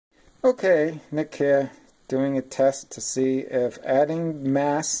Okay, Nick here, doing a test to see if adding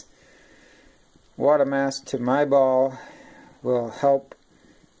mass, water mass to my ball will help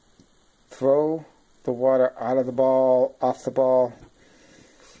throw the water out of the ball, off the ball.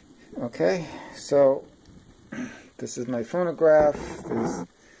 Okay, so this is my phonograph. There's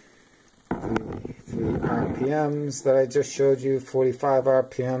the RPMs that I just showed you, 45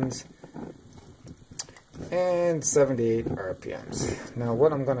 RPMs and 78 RPMs. Now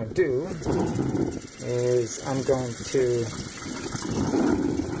what I'm going to do is I'm going to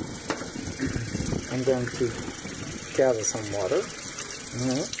gather some water.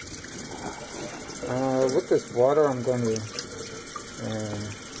 With this water I'm going to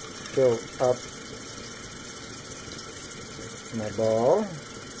fill up my ball.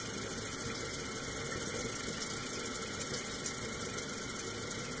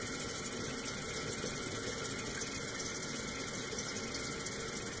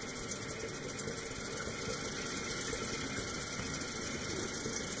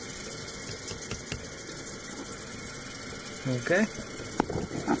 Okay,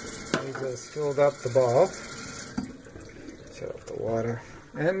 we just filled up the ball. Shut off the water.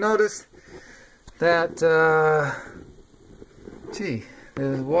 And notice that,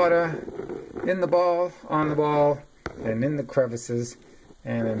 there's water in the ball, on the ball, and in the crevices,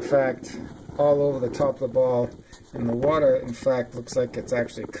 and in fact, all over the top of the ball. And the water, in fact, looks like it's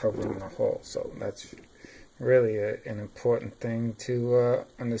actually covering the hole. So that's really an important thing to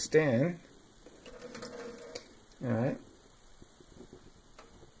understand. All right.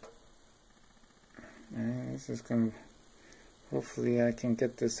 And this is going to, hopefully I can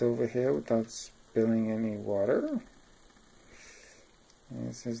get this over here without spilling any water.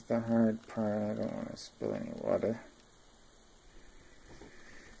 This is the hard part. I don't want to spill any water.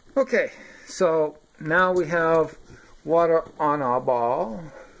 Okay, so now we have water on our ball,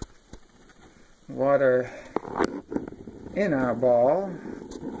 water in our ball,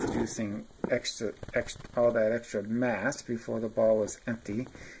 producing all that extra mass before the ball was empty.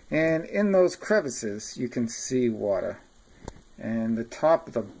 And in those crevices you can see water, and the top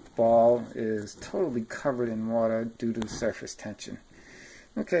of the ball is totally covered in water due to surface tension.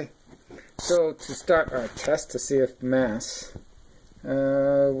 Okay, so to start our test to see if mass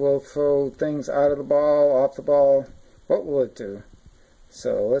will throw things out of the ball, off the ball, what will it do?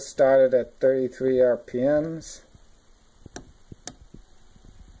 So let's start it at 33 RPMs.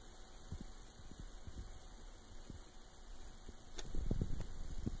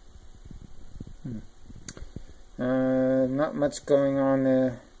 Not much going on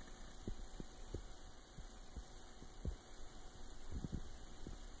there.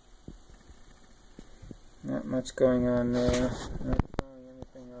 Not much going on there. Not throwing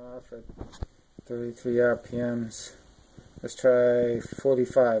anything off at 33 RPMs. Let's try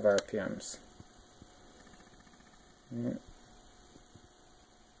 45 RPMs. Yeah.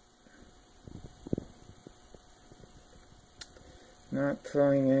 Not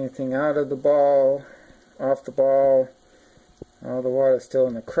throwing anything out of the ball, off the ball. All the water is still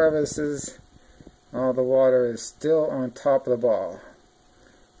in the crevices. All the water is still on top of the ball.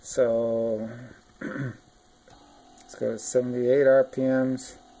 So let's go to 78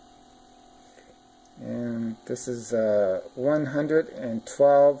 RPMs. And this is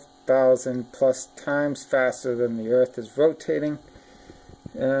 112,000 plus times faster than the Earth is rotating.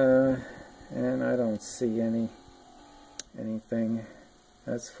 And I don't see anything.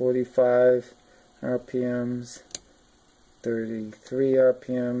 That's 45 RPMs, 33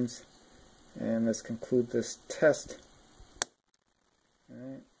 RPMs, and let's conclude this test. All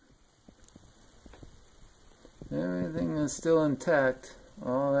right. Everything is still intact.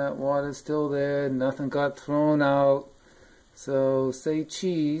 All that water is still there. Nothing got thrown out. So say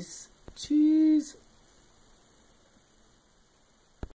cheese. Cheese.